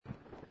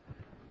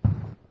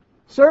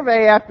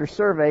Survey after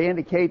survey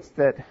indicates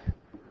that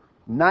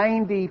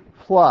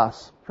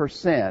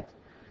 90+%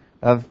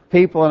 of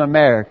people in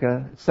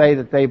America say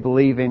that they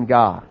believe in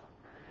God.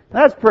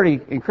 That's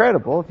pretty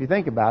incredible if you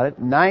think about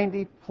it.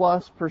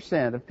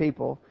 90+% of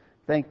people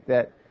think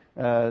that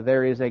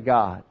there is a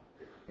God.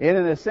 In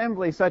an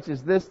assembly such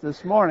as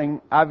this morning,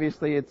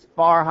 obviously it's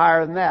far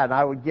higher than that.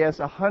 I would guess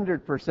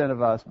 100%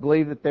 of us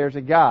believe that there's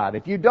a God.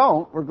 If you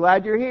don't, we're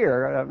glad you're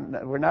here.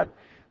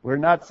 We're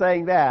not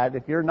saying that.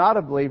 If you're not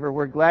a believer,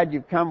 we're glad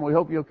you've come. We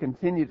hope you'll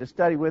continue to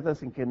study with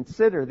us and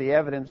consider the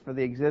evidence for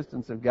the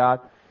existence of God.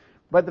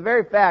 But the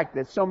very fact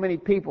that so many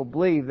people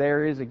believe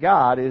there is a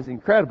God is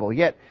incredible.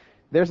 Yet,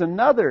 there's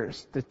another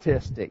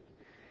statistic,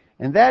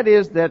 and that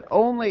is that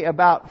only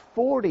about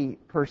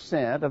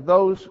 40% of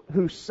those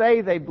who say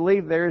they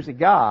believe there is a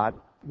God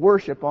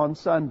worship on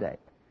Sunday.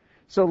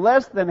 So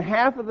less than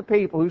half of the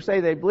people who say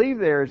they believe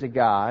there is a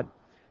God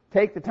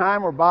take the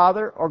time or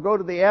bother or go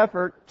to the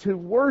effort to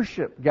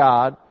worship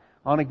God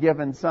on a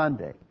given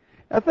Sunday.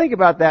 Now think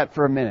about that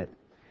for a minute.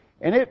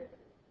 And it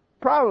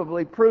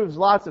probably proves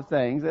lots of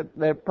things.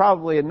 There are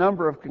probably a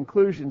number of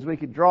conclusions we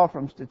could draw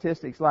from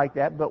statistics like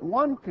that. But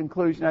one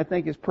conclusion I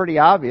think is pretty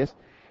obvious,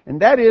 and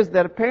that is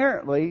that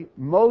apparently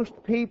most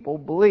people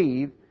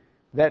believe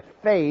that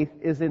faith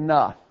is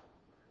enough.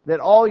 That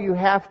all you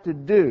have to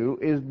do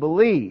is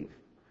believe.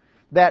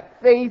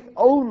 That faith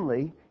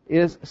only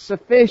is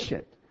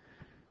sufficient.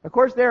 Of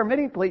course, there are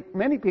many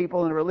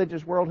people in the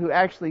religious world who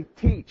actually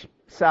teach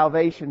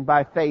salvation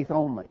by faith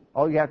only.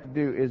 All you have to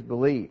do is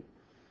believe.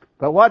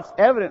 But what's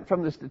evident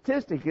from the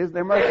statistic is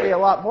there must be a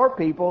lot more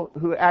people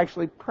who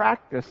actually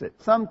practice it.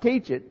 Some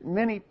teach it,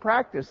 many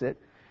practice it,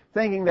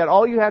 thinking that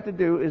all you have to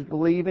do is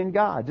believe in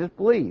God. Just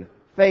believe.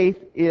 Faith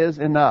is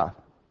enough.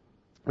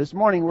 This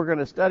morning we're going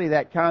to study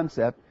that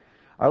concept.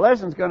 Our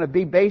lesson's going to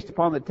be based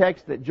upon the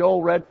text that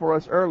Joel read for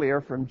us earlier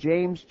from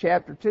James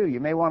chapter 2. You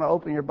may want to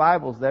open your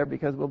Bibles there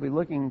because we'll be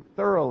looking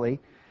thoroughly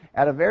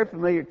at a very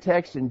familiar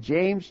text in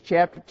James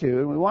chapter 2.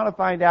 And we want to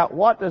find out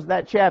what does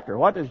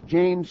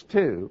James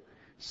 2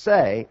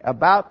 say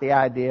about the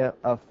idea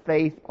of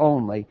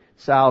faith-only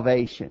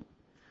salvation.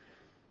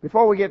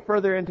 Before we get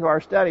further into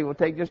our study, we'll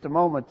take just a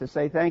moment to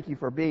say thank you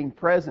for being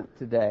present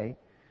today.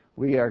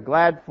 We are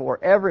glad for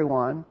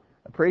everyone,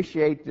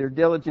 appreciate their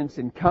diligence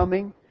in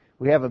coming.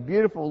 We have a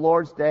beautiful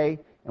Lord's Day,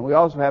 and we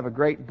also have a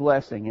great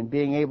blessing in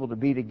being able to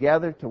be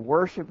together to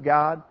worship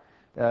God,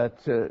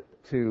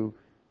 to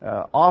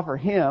offer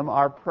Him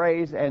our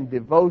praise and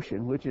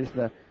devotion, which is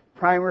the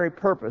primary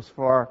purpose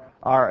for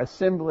our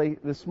assembly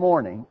this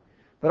morning.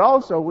 But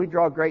also, we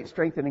draw great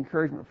strength and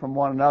encouragement from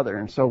one another.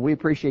 And so we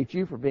appreciate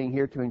you for being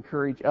here to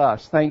encourage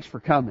us. Thanks for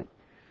coming.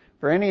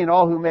 For any and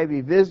all who may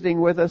be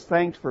visiting with us,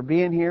 thanks for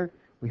being here.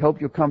 We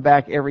hope you'll come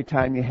back every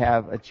time you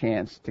have a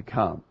chance to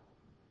come.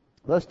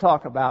 Let's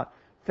talk about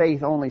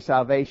faith-only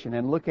salvation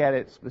and look at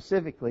it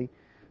specifically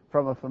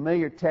from a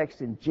familiar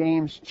text in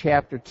James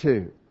chapter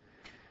 2.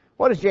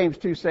 What does James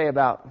 2 say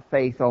about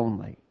faith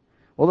only?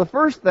 Well, the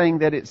first thing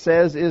that it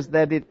says is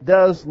that it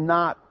does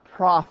not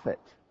profit.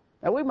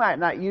 Now, we might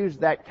not use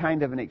that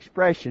kind of an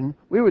expression.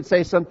 We would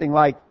say something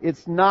like,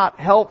 it's not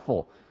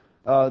helpful.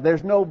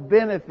 There's no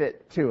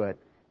benefit to it.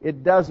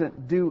 It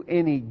doesn't do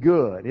any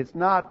good. It's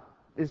not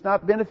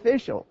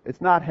beneficial.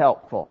 It's not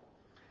helpful.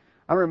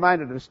 I'm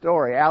reminded of a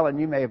story. Alan,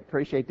 you may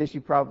appreciate this.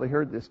 You've probably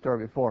heard this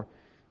story before.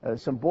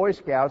 Some Boy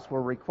Scouts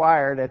were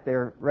required at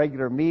their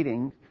regular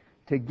meetings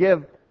to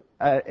give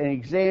an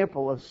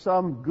example of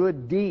some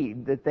good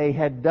deed that they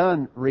had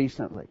done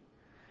recently.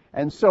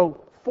 And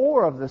so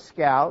 4 of the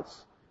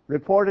scouts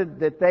reported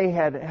that they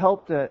had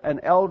helped an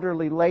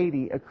elderly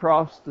lady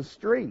across the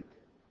street.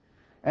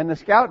 And the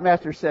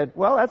scoutmaster said,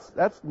 well,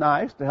 that's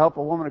nice to help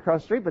a woman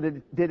across the street, but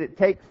did it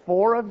take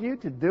 4 of you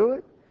to do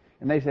it?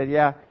 And they said,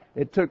 yeah,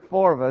 it took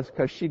 4 of us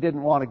because she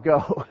didn't want to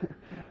go.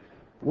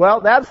 Well,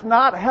 that's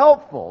not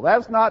helpful.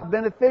 That's not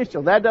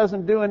beneficial. That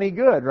doesn't do any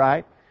good,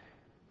 right?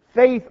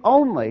 Faith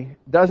only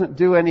doesn't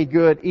do any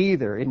good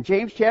either. In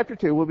James chapter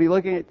 2, we'll be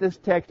looking at this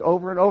text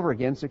over and over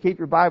again, so keep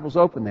your Bibles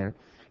open there.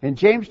 In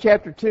James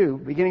chapter 2,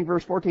 beginning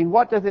verse 14,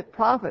 what doth it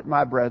profit,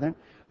 my brethren,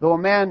 though a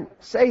man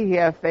say he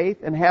have faith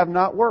and have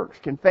not works?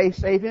 Can faith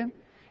save him?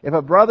 If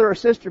a brother or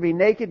sister be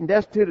naked and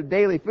destitute of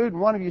daily food,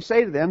 and one of you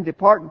say to them,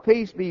 depart in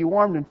peace, be ye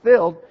warmed and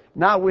filled,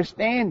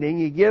 notwithstanding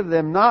ye give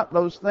them not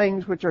those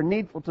things which are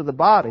needful to the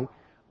body,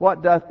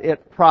 what doth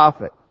it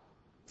profit?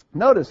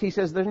 Notice, he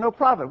says there's no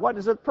profit. What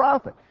does it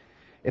profit?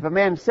 If a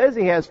man says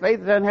he has faith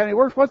and doesn't have any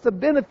works, what's the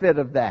benefit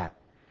of that?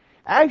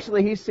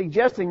 Actually, he's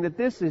suggesting that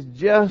this is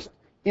just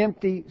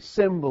empty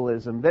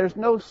symbolism. There's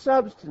no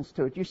substance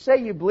to it. You say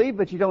you believe,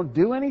 but you don't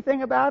do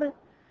anything about it?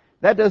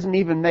 That doesn't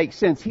even make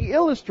sense. He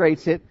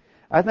illustrates it,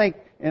 I think,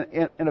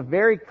 in a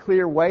very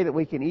clear way that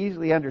we can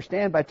easily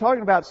understand by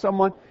talking about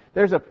someone.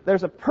 There's a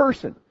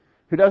person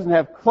who doesn't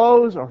have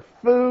clothes or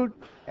food,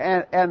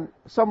 and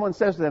someone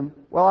says to them,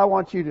 well, I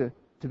want you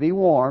to be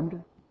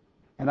warmed,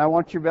 and I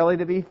want your belly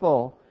to be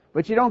full.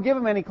 But you don't give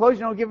them any clothes,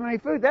 you don't give them any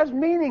food. That's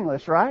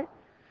meaningless, right?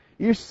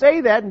 You say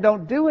that and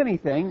don't do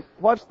anything,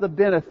 what's the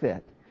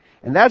benefit?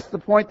 And that's the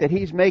point that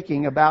he's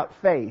making about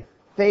faith.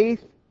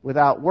 Faith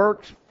without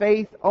works,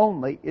 faith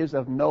only, is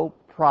of no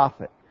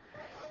profit.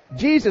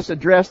 Jesus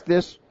addressed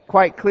this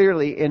quite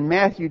clearly in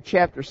Matthew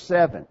chapter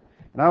 7.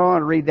 And I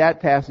want to read that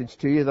passage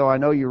to you, though I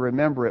know you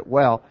remember it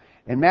well.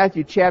 In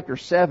Matthew chapter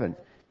 7,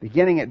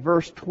 beginning at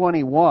verse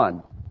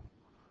 21,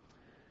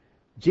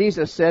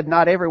 Jesus said,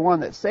 "Not every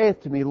one that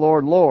saith to me,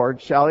 Lord,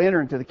 Lord, shall enter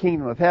into the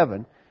kingdom of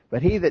heaven,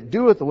 but he that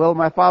doeth the will of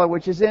my Father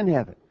which is in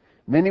heaven.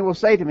 Many will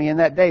say to me in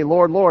that day,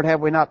 Lord, Lord,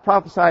 have we not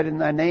prophesied in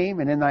thy name,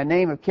 and in thy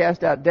name have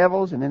cast out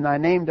devils, and in thy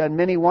name done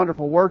many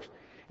wonderful works?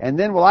 And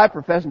then will I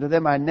profess unto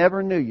them, I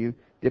never knew you.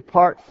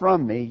 Depart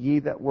from me, ye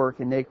that work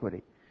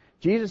iniquity."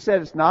 Jesus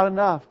said it's not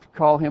enough to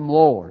call him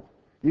Lord.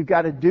 You've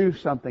got to do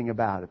something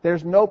about it.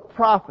 There's no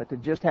profit to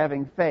just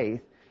having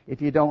faith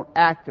if you don't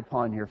act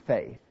upon your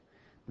faith.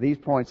 These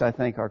points, I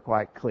think, are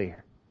quite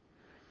clear.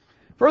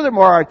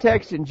 Furthermore, our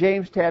text in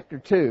James chapter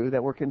 2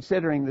 that we're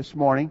considering this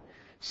morning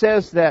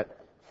says that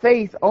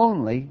faith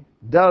only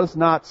does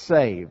not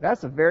save.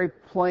 That's a very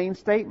plain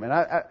statement.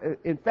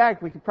 In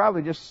fact, we could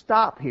probably just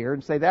stop here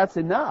and say that's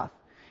enough.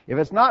 If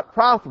it's not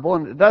profitable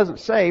and it doesn't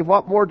save,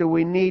 what more do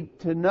we need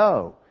to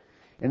know?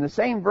 In the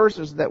same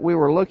verses that we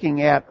were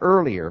looking at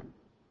earlier,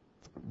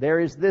 there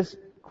is this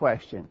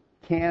question: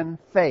 can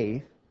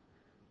faith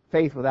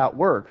without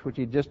works, which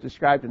he just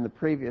described in the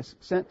previous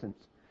sentence,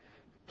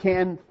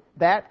 can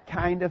that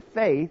kind of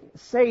faith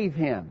save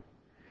him?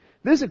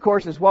 This, of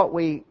course, is what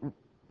we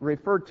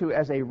refer to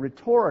as a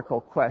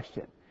rhetorical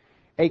question.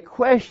 A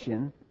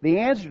question, the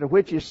answer to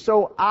which is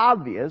so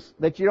obvious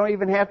that you don't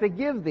even have to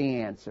give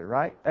the answer,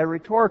 right? A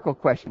rhetorical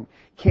question.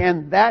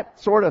 Can that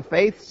sort of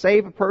faith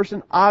save a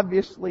person?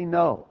 Obviously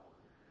no.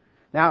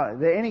 Now, are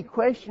there any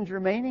questions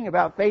remaining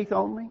about faith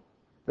only?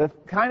 The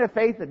kind of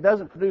faith that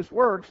doesn't produce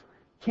works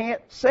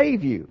can't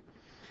save you.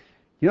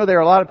 You know, there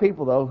are a lot of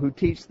people, though, who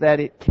teach that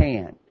it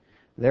can.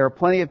 There are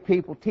plenty of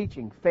people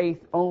teaching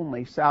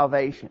faith-only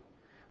salvation.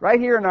 Right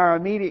here in our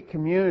immediate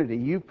community,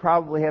 you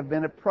probably have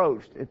been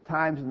approached at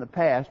times in the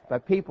past by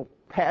people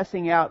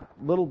passing out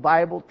little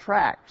Bible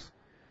tracts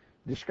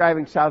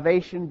describing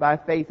salvation by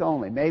faith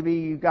only. Maybe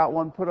you got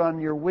one put on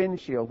your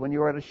windshield when you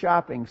were at a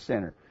shopping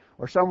center,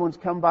 or someone's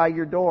come by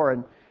your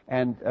door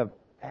and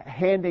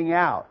handing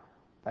out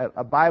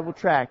a Bible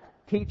tract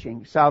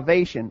teaching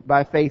salvation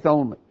by faith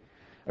only.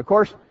 Of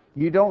course,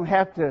 you don't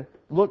have to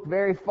look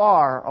very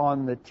far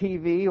on the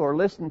TV or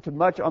listen to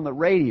much on the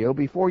radio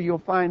before you'll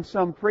find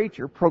some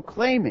preacher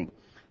proclaiming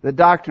the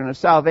doctrine of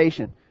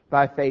salvation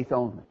by faith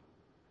only.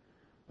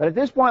 But at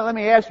this point, let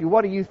me ask you,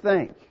 what do you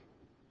think?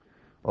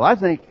 Well, I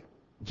think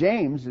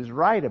James is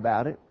right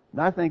about it,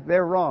 and I think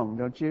they're wrong,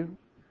 don't you?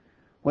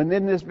 When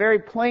in this very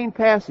plain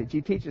passage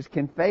he teaches,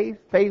 can faith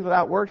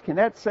without works, can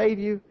that save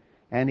you?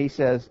 And he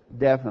says,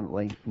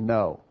 definitely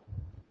no.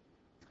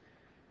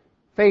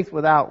 Faith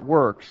without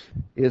works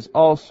is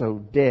also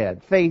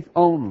dead. Faith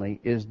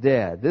only is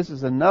dead. This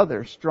is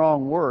another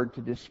strong word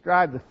to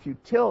describe the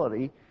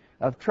futility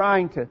of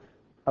trying to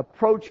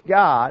approach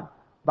God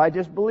by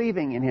just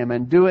believing in Him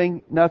and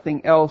doing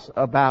nothing else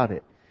about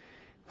it.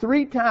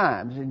 3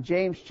 times in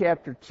James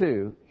chapter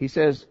 2, he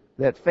says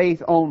that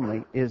faith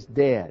only is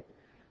dead.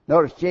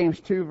 Notice James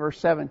 2 verse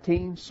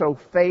 17, so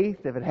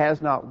faith, if it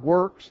has not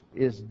works,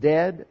 is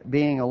dead,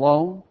 being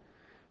alone.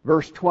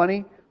 Verse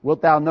 20,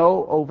 wilt thou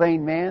know, O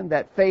vain man,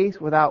 that faith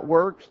without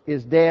works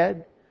is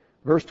dead?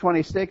 Verse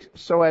 26,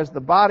 so as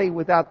the body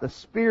without the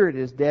spirit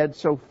is dead,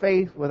 so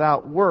faith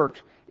without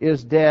works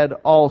is dead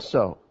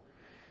also.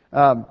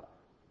 Can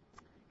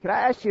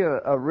I ask you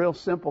a real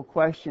simple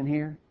question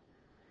here?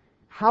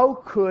 How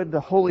could the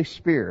Holy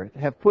Spirit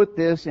have put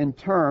this in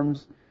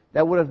terms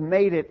that would have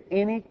made it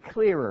any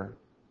clearer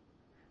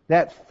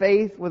that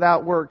faith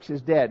without works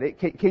is dead?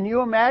 Can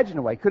you imagine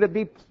a way? Could it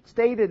be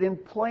stated in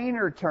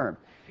plainer terms?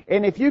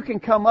 And if you can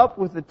come up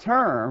with the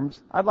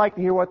terms, I'd like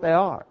to hear what they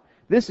are.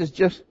 This is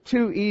just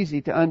too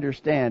easy to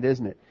understand,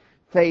 isn't it?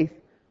 Faith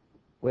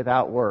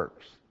without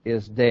works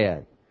is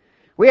dead.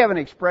 We have an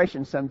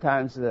expression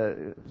sometimes,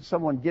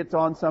 someone gets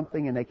on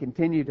something and they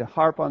continue to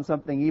harp on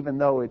something even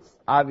though it's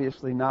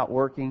obviously not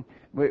working.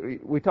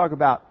 We talk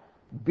about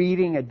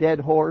beating a dead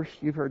horse.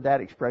 You've heard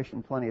that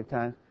expression plenty of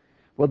times.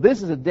 Well,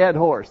 this is a dead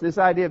horse. This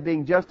idea of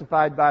being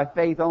justified by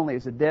faith only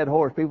is a dead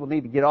horse. People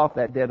need to get off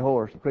that dead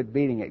horse and quit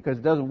beating it because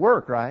it doesn't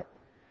work, right?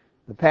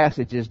 The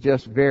passage is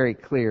just very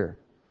clear.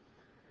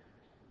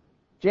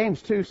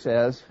 James 2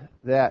 says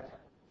that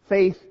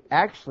faith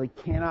actually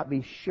cannot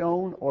be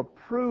shown or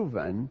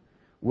proven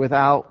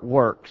without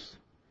works.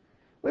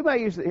 We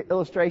might use the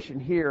illustration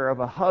here of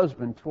a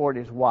husband toward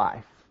his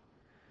wife.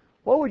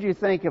 What would you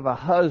think of a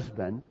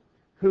husband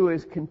who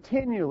is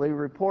continually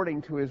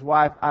reporting to his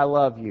wife, I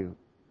love you?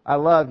 I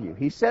love you.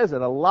 He says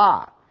it a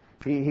lot.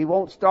 He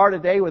won't start a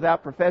day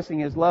without professing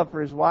his love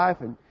for his wife,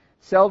 and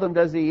seldom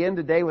does he end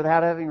a day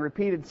without having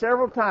repeated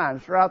several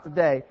times throughout the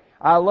day,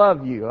 I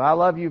love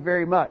you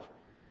very much.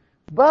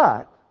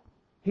 But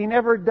he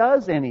never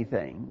does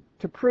anything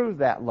to prove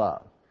that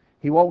love.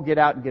 He won't get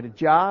out and get a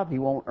job. He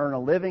won't earn a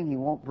living. He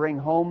won't bring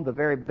home the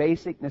very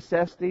basic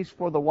necessities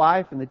for the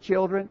wife and the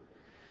children.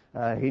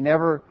 He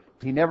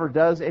never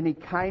does any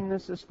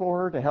kindnesses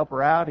for her to help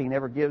her out. He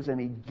never gives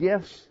any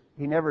gifts.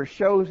 He never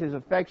shows his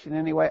affection in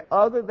any way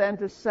other than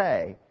to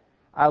say,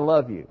 I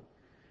love you.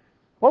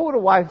 What would a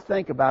wife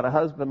think about a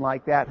husband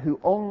like that who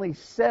only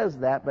says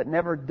that but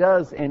never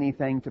does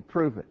anything to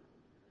prove it?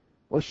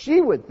 Well,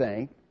 she would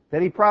think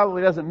that he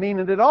probably doesn't mean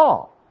it at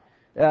all,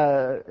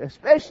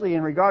 especially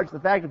in regards to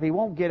the fact that if he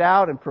won't get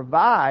out and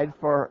provide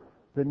for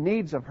the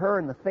needs of her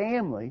and the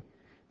family,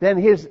 then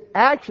his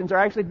actions are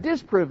actually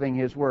disproving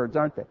his words,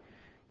 aren't they?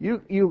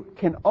 You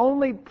can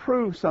only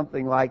prove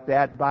something like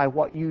that by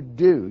what you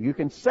do. You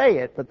can say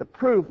it, but the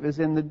proof is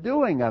in the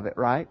doing of it,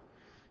 right?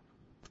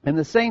 And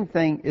the same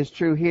thing is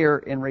true here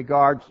in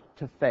regards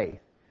to faith.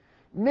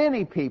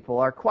 Many people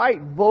are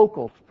quite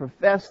vocal to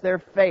profess their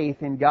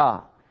faith in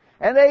God.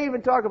 And they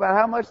even talk about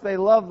how much they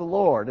love the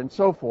Lord and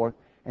so forth,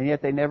 and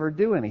yet they never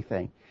do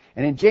anything.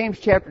 And in James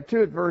chapter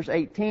 2 at verse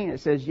 18 it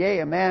says, Yea,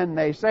 a man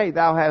may say,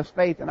 Thou hast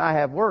faith and I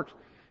have works.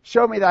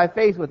 Show me thy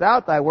faith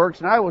without thy works,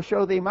 and I will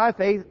show thee my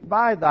faith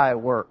by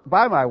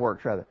my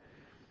works.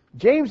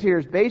 James here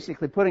is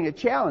basically putting a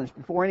challenge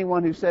before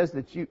anyone who says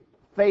that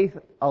faith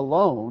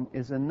alone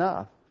is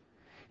enough.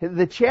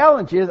 The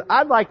challenge is,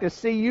 I'd like to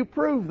see you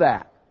prove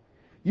that.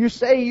 You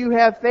say you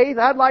have faith,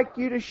 I'd like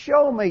you to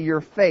show me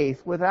your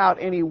faith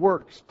without any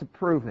works to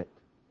prove it.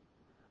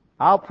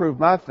 I'll prove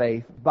my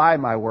faith by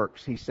my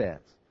works, he says.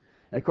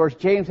 And of course,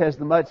 James has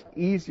the much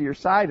easier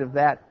side of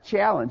that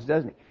challenge,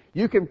 doesn't he?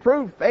 You can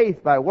prove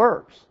faith by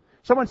works.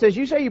 Someone says,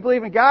 you say you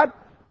believe in God?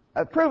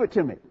 Prove it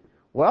to me.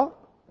 Well,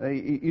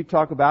 you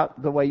talk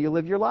about the way you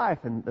live your life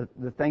and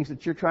the things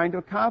that you're trying to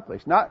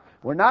accomplish.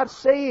 We're not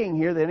saying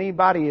here that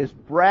anybody is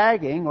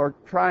bragging or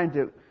trying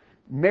to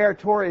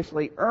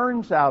meritoriously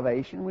earn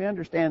salvation. We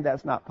understand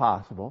that's not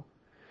possible.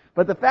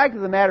 But the fact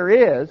of the matter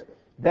is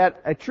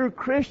that a true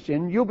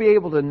Christian, you'll be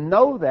able to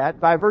know that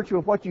by virtue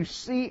of what you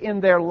see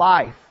in their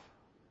life.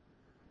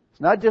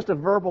 It's not just a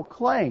verbal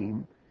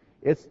claim.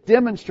 It's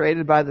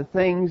demonstrated by the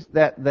things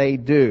that they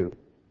do.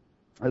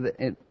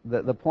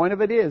 The point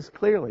of it is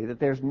clearly that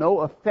there's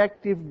no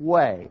effective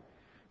way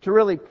to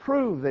really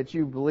prove that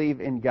you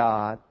believe in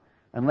God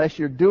unless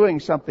you're doing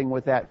something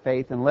with that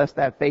faith, unless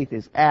that faith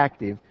is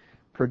active,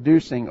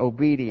 producing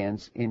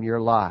obedience in your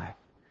life.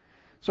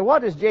 So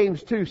what does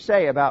James 2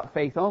 say about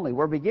faith only?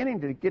 We're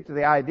beginning to get to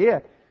the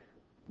idea,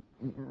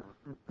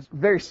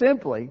 very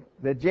simply,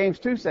 that James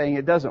 2 is saying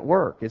it doesn't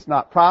work. It's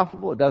not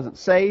profitable. It doesn't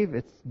save.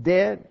 It's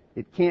dead.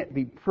 It can't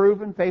be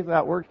proven. Faith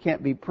without works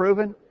can't be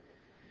proven.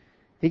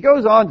 He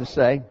goes on to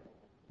say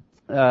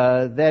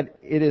that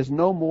it is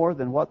no more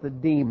than what the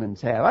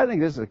demons have. I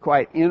think this is a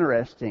quite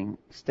interesting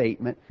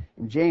statement.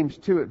 In James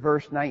 2 at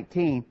verse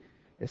 19,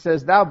 it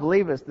says, Thou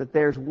believest that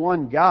there's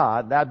one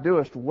God, thou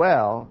doest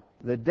well.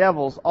 The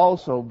devils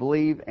also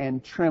believe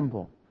and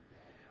tremble.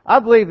 I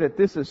believe that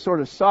this is sort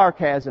of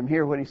sarcasm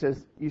here when he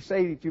says, you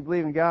say that you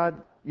believe in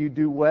God, you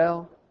do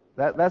well.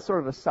 That's sort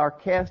of a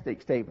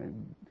sarcastic statement.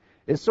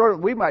 It's sort of,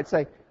 we might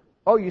say,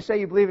 oh, you say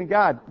you believe in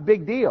God,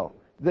 big deal.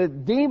 The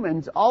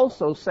demons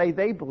also say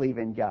they believe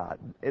in God.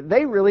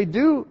 They really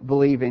do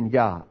believe in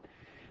God.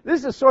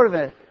 This is sort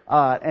of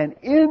an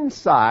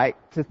insight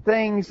to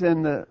things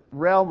in the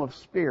realm of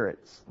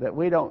spirits that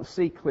we don't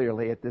see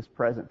clearly at this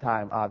present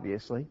time,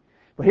 obviously.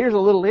 But here's a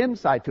little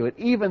insight to it.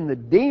 Even the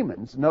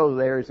demons know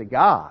there is a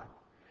God.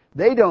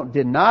 They don't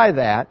deny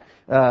that.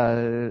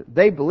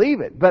 They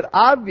believe it. But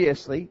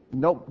obviously,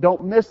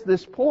 don't miss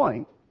this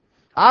point.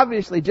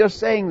 Obviously, just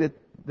saying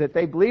that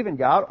they believe in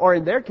God, or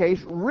in their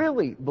case,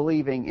 really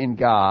believing in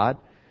God,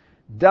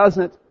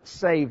 doesn't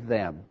save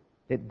them.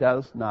 It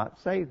does not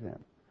save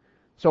them.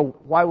 So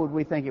why would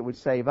we think it would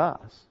save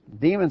us?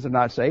 Demons are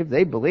not saved.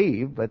 They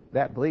believe, but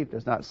that belief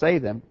does not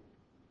save them.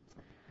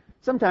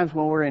 Sometimes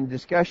when we're in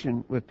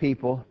discussion with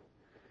people,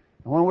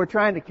 when we're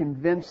trying to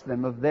convince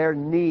them of their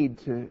need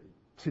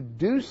to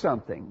do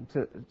something,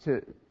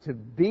 to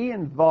be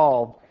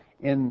involved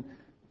in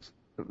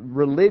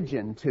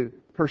religion, to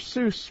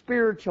pursue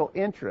spiritual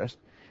interest,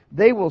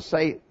 they will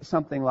say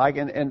something like,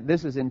 and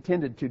this is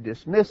intended to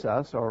dismiss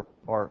us or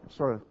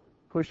sort of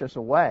push us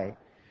away.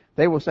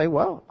 They will say,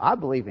 well, I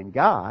believe in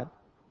God.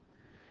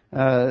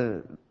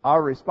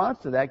 Our response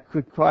to that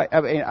could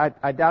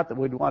I doubt that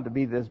we'd want to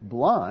be this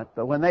blunt,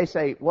 but when they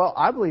say, well,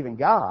 I believe in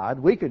God,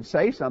 we could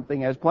say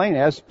something as plain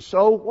as,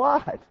 so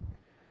what?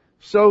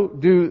 So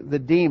do the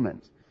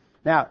demons.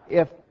 Now,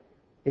 if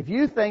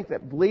you think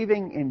that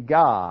believing in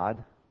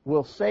God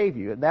will save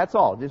you, and that's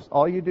all, just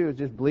all you do is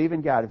just believe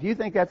in God. If you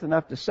think that's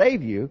enough to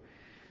save you,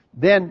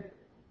 then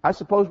I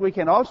suppose we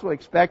can also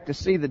expect to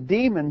see the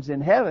demons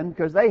in heaven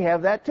because they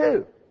have that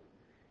too.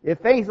 If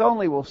faith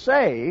only will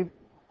save,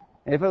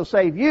 and if it'll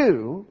save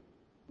you,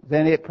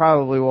 then it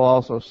probably will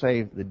also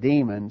save the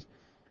demons.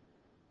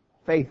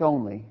 Faith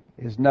only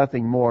is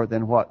nothing more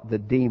than what the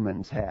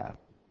demons have.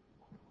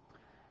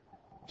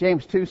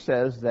 James 2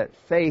 says that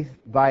faith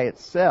by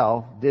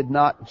itself did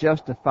not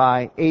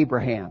justify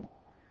Abraham.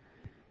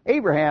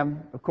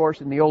 Abraham, of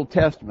course, in the Old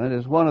Testament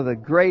is one of the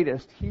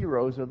greatest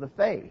heroes of the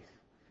faith.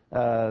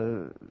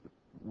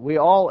 we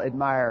all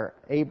admire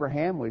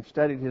Abraham. We've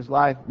studied his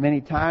life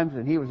many times,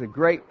 and he was a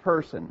great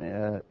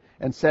person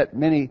and set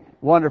many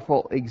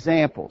wonderful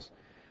examples.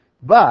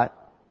 But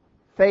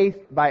faith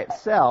by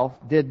itself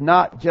did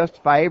not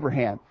justify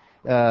Abraham.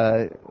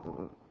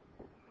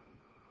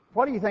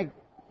 What do you think,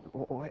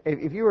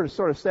 if you were to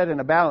sort of set in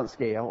a balance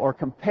scale or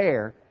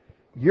compare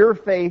your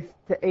faith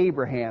to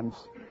Abraham's,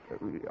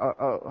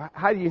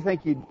 how do you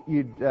think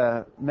you'd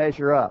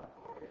measure up?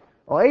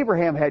 Well,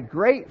 Abraham had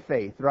great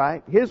faith,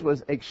 right? His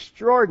was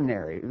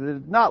extraordinary.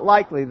 It's not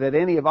likely that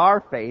any of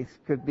our faith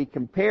could be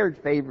compared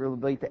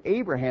favorably to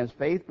Abraham's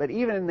faith, but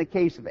even in the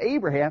case of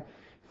Abraham,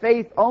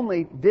 faith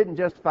only didn't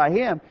justify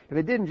him. If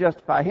it didn't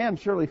justify him,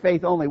 surely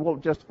faith only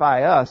won't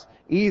justify us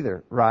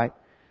either, right?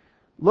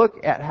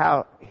 Look at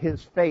how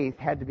his faith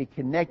had to be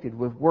connected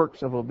with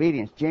works of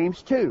obedience.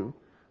 James 2,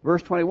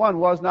 verse 21,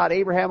 was not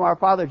Abraham our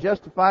father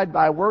justified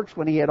by works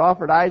when he had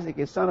offered Isaac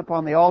his son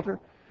upon the altar?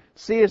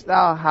 Seest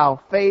thou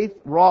how faith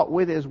wrought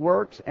with his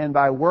works, and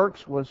by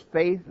works was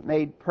faith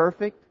made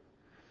perfect?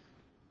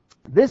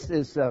 This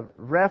is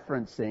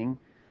referencing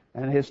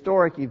an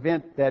historic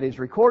event that is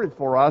recorded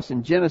for us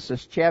in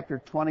Genesis chapter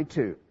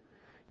 22.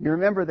 You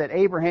remember that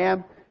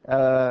Abraham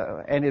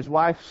and his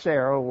wife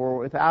Sarah were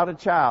without a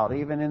child,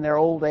 even in their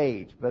old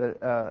age, but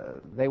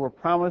they were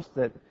promised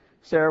that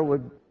Sarah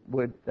would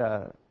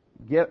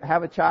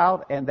have a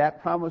child, and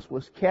that promise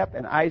was kept,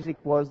 and Isaac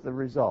was the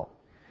result.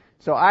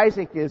 So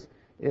Isaac is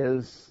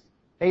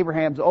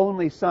Abraham's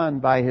only son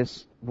by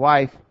his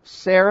wife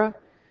Sarah,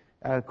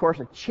 of course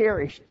a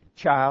cherished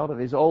child of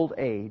his old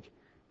age.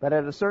 But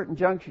at a certain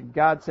junction,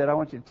 God said, I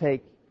want you to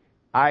take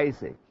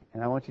Isaac,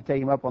 and I want you to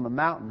take him up on the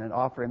mountain and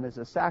offer him as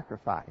a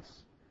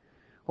sacrifice.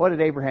 What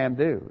did Abraham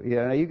do?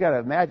 You've got to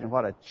imagine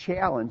what a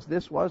challenge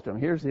this was to him.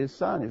 Here's his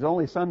son, his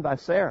only son by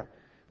Sarah,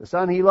 the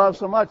son he loved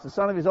so much, the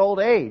son of his old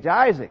age,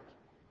 Isaac.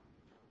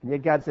 And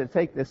yet God said,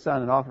 take this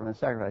son and offer him as a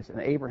sacrifice. And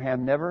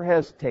Abraham never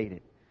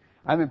hesitated.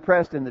 I'm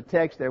impressed in the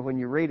text there when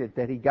you read it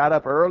that he got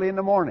up early in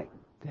the morning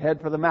to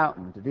head for the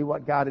mountain, to do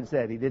what God had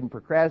said. He didn't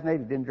procrastinate.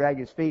 He didn't drag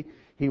his feet.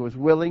 He was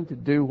willing to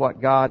do what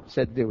God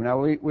said to do. Now,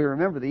 we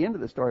remember the end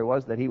of the story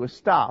was that he was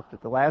stopped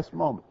at the last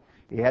moment.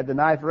 He had the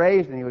knife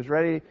raised and he was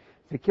ready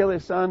to kill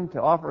his son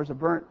to offer as a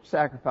burnt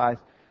sacrifice,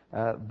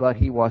 but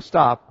he was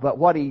stopped. But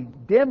what he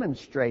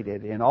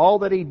demonstrated in all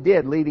that he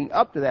did leading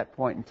up to that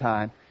point in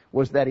time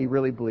was that he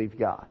really believed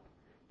God,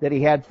 that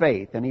he had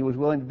faith, and he was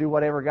willing to do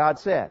whatever God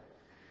said.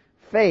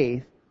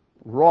 Faith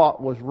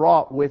was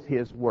wrought with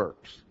his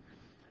works.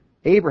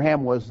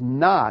 Abraham was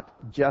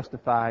not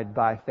justified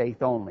by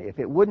faith only. If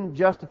it wouldn't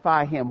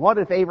justify him, what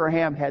if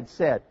Abraham had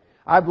said,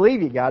 I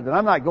believe you, God, but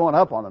I'm not going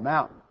up on the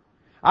mountain.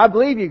 I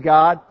believe you,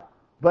 God,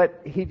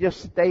 but he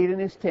just stayed in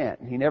his tent.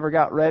 He never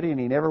got ready and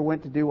he never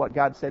went to do what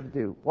God said to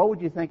do. What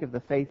would you think of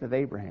the faith of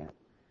Abraham?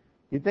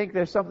 You'd think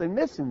there's something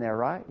missing there,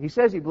 right? He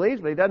says he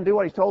believes, but he doesn't do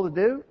what he's told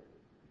to do.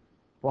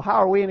 Well, how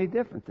are we any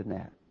different than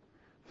that?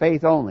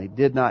 Faith only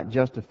did not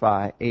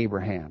justify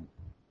Abraham.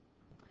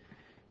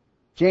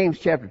 James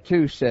chapter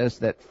 2 says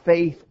that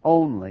faith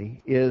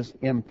only is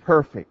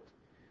imperfect.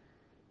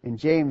 In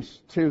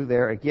James 2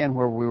 there, again,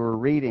 where we were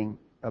reading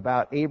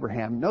about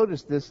Abraham,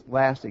 notice this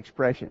last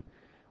expression.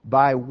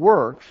 By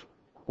works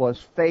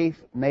was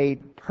faith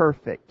made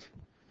perfect.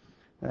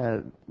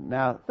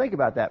 Now, think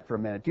about that for a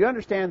minute. Do you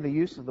understand the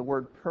use of the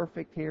word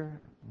perfect here?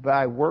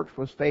 By works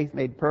was faith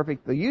made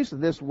perfect. The use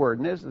of this word,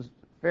 and this is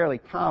fairly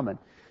common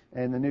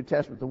in the New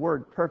Testament, the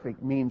word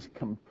perfect means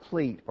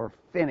complete or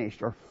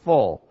finished or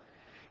full.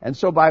 And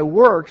so by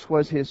works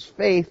was his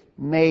faith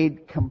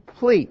made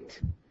complete.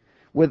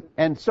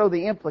 And so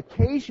the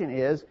implication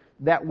is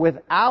that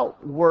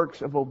without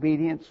works of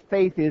obedience,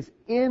 faith is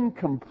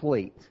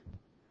incomplete.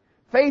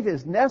 Faith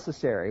is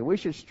necessary. We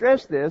should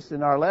stress this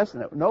in our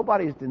lesson.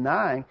 Nobody is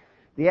denying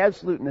the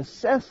absolute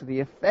necessity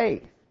of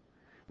faith.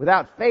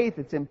 Without faith,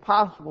 it's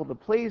impossible to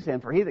please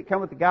Him. For he that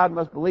cometh to God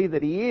must believe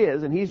that He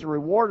is, and He's a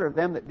rewarder of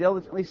them that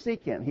diligently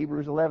seek Him.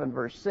 Hebrews 11,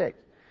 verse 6.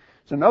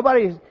 So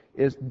nobody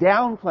is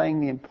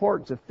downplaying the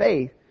importance of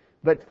faith,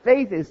 but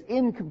faith is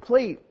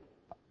incomplete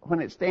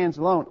when it stands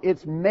alone.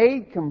 It's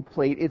made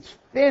complete, it's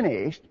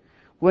finished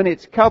when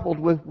it's coupled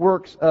with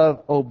works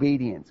of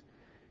obedience.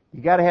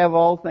 You got to have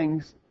all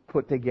things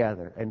put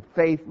together, and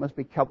faith must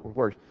be coupled with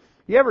works.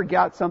 You ever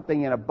got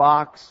something in a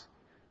box,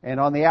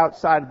 and on the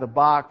outside of the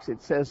box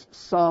it says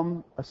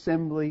some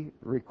assembly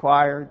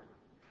required?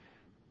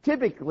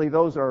 Typically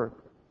those are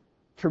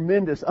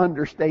tremendous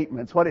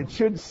understatements. What it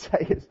should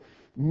say is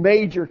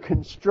major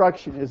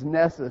construction is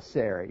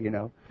necessary,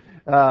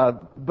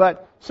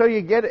 But so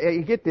you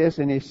get this,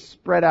 and it's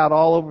spread out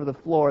all over the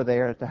floor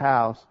there at the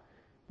house,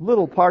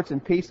 little parts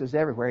and pieces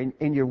everywhere,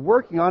 and you're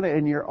working on it,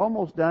 and you're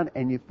almost done,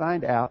 and you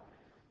find out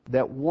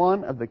that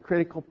one of the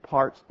critical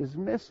parts is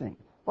missing.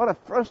 What a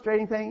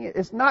frustrating thing.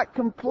 It's not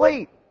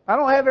complete. I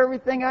don't have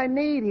everything I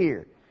need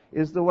here,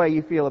 is the way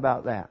you feel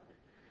about that.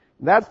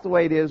 That's the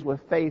way it is with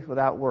faith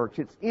without works.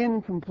 It's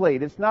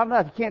incomplete. It's not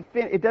enough.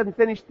 It doesn't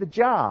finish the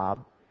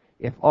job.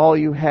 If all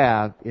you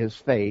have is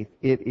faith,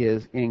 it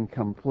is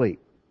incomplete.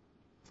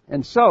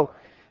 And so,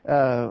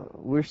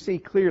 we see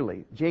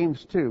clearly,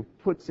 James 2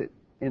 puts it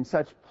in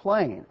such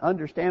plain,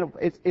 understandable.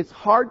 It's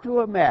hard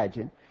to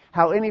imagine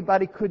how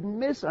anybody could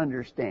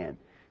misunderstand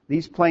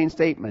these plain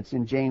statements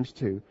in James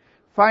 2.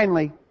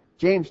 Finally,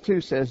 James 2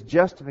 says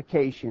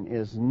justification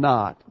is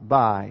not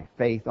by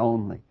faith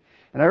only.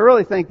 And I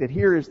really think that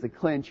here is the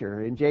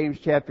clincher in James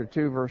chapter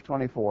 2 verse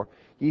 24.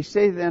 You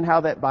see then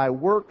how that by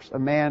works a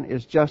man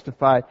is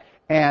justified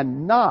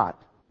and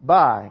not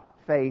by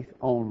faith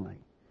only.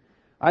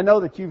 I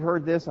know that you've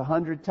heard this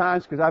 100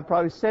 times because I've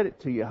probably said it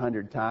to you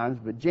 100 times,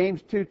 but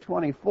James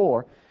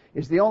 2:24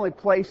 is the only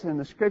place in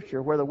the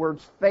Scripture where the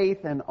words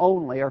faith and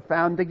only are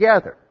found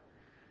together.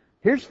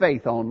 Here's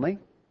faith only.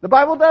 The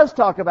Bible does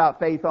talk about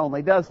faith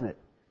only, doesn't it?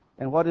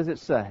 And what does it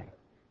say?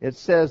 It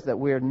says that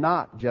we are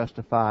not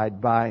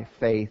justified by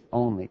faith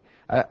only.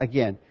 I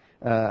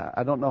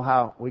don't know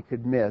how we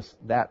could miss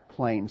that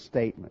plain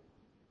statement.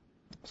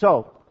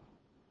 So,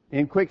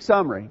 in quick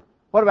summary,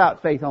 what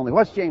about faith only?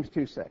 What's James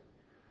 2 say?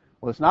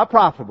 Well, it's not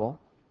profitable.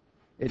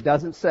 It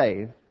doesn't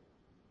save.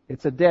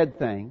 It's a dead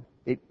thing.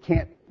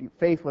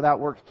 Faith without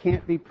works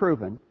can't be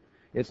proven.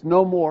 It's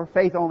no more.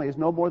 Faith only is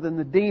no more than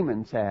the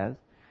demons has.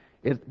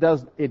 It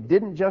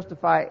didn't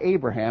justify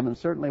Abraham and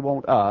certainly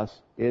won't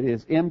us. It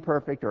is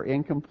imperfect or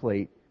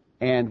incomplete,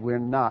 and we're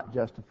not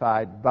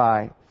justified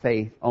by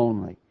faith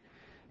only.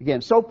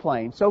 Again, so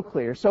plain, so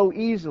clear, so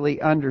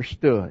easily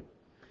understood.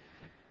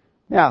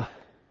 Now,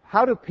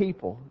 how do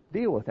people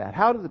deal with that?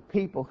 How do the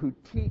people who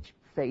teach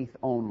faith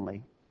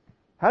only,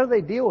 how do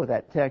they deal with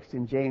that text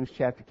in James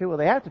chapter 2? Well,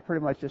 they have to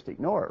pretty much just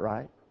ignore it,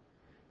 right?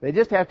 They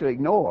just have to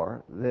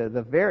ignore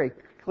the very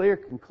clear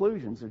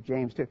conclusions of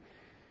James 2.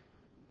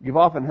 You've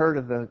often heard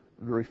of the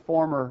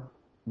reformer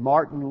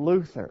Martin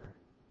Luther.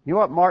 You know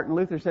what Martin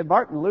Luther said?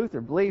 Martin Luther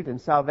believed in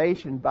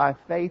salvation by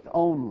faith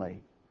only.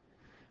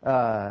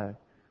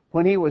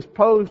 When he was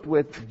posed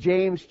with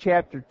James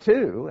chapter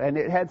 2, and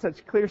it had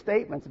such clear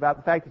statements about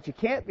the fact that you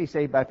can't be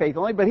saved by faith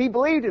only, but he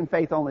believed in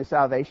faith only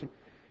salvation.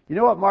 You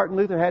know what Martin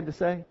Luther had to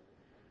say?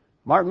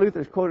 Martin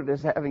Luther is quoted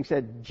as having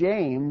said,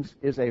 James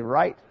is a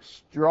right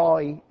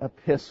strawy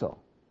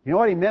epistle. You know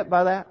what he meant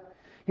by that?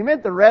 He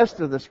meant the rest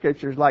of the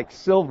Scriptures like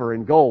silver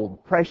and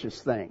gold,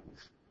 precious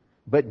things.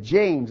 But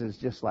James is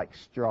just like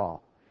straw.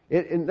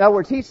 In other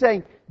words, he's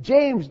saying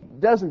James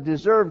doesn't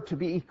deserve to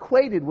be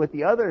equated with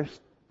the other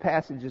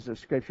passages of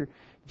Scripture.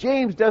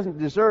 James doesn't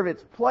deserve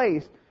its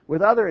place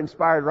with other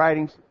inspired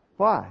writings.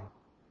 Why?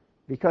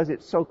 Because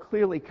it so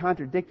clearly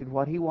contradicted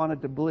what he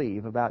wanted to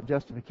believe about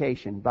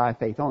justification by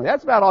faith only.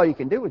 That's about all you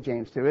can do with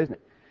James 2, isn't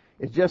it?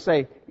 It's just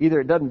say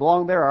either it doesn't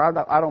belong there or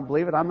I don't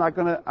believe it. I'm not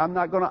going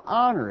to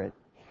honor it,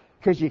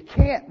 because you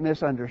can't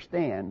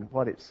misunderstand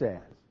what it says.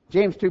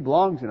 James 2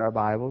 belongs in our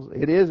Bibles.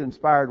 It is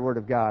inspired Word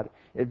of God.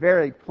 It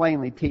very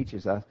plainly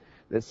teaches us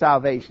that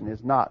salvation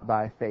is not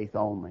by faith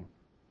only.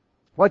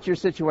 What's your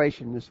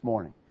situation this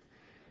morning?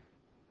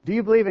 Do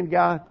you believe in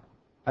God?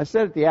 I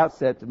said at the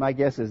outset that my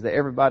guess is that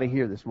everybody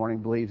here this morning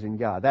believes in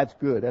God. That's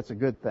good. That's a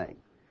good thing.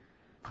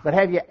 But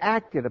have you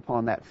acted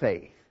upon that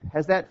faith?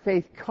 Has that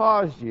faith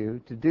caused you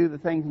to do the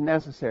things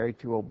necessary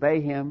to obey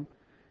Him,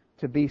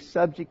 to be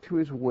subject to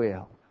His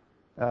will,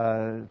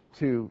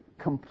 to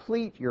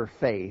complete your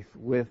faith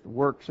with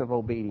works of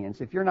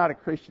obedience? If you're not a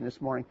Christian this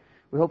morning,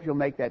 we hope you'll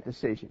make that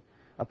decision.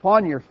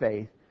 Upon your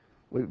faith,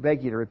 we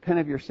beg you to repent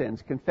of your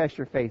sins, confess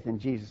your faith in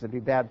Jesus, and be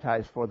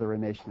baptized for the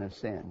remission of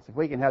sins. If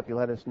we can help you,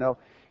 let us know.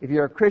 If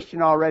you're a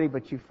Christian already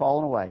but you've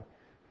fallen away,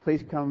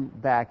 please come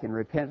back in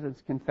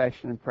repentance,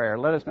 confession, and prayer.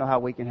 Let us know how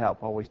we can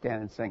help while we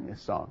stand and sing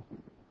this song.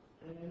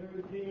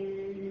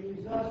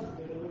 Jesus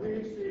will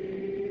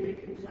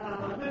receive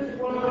this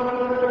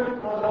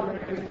word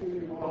of grace.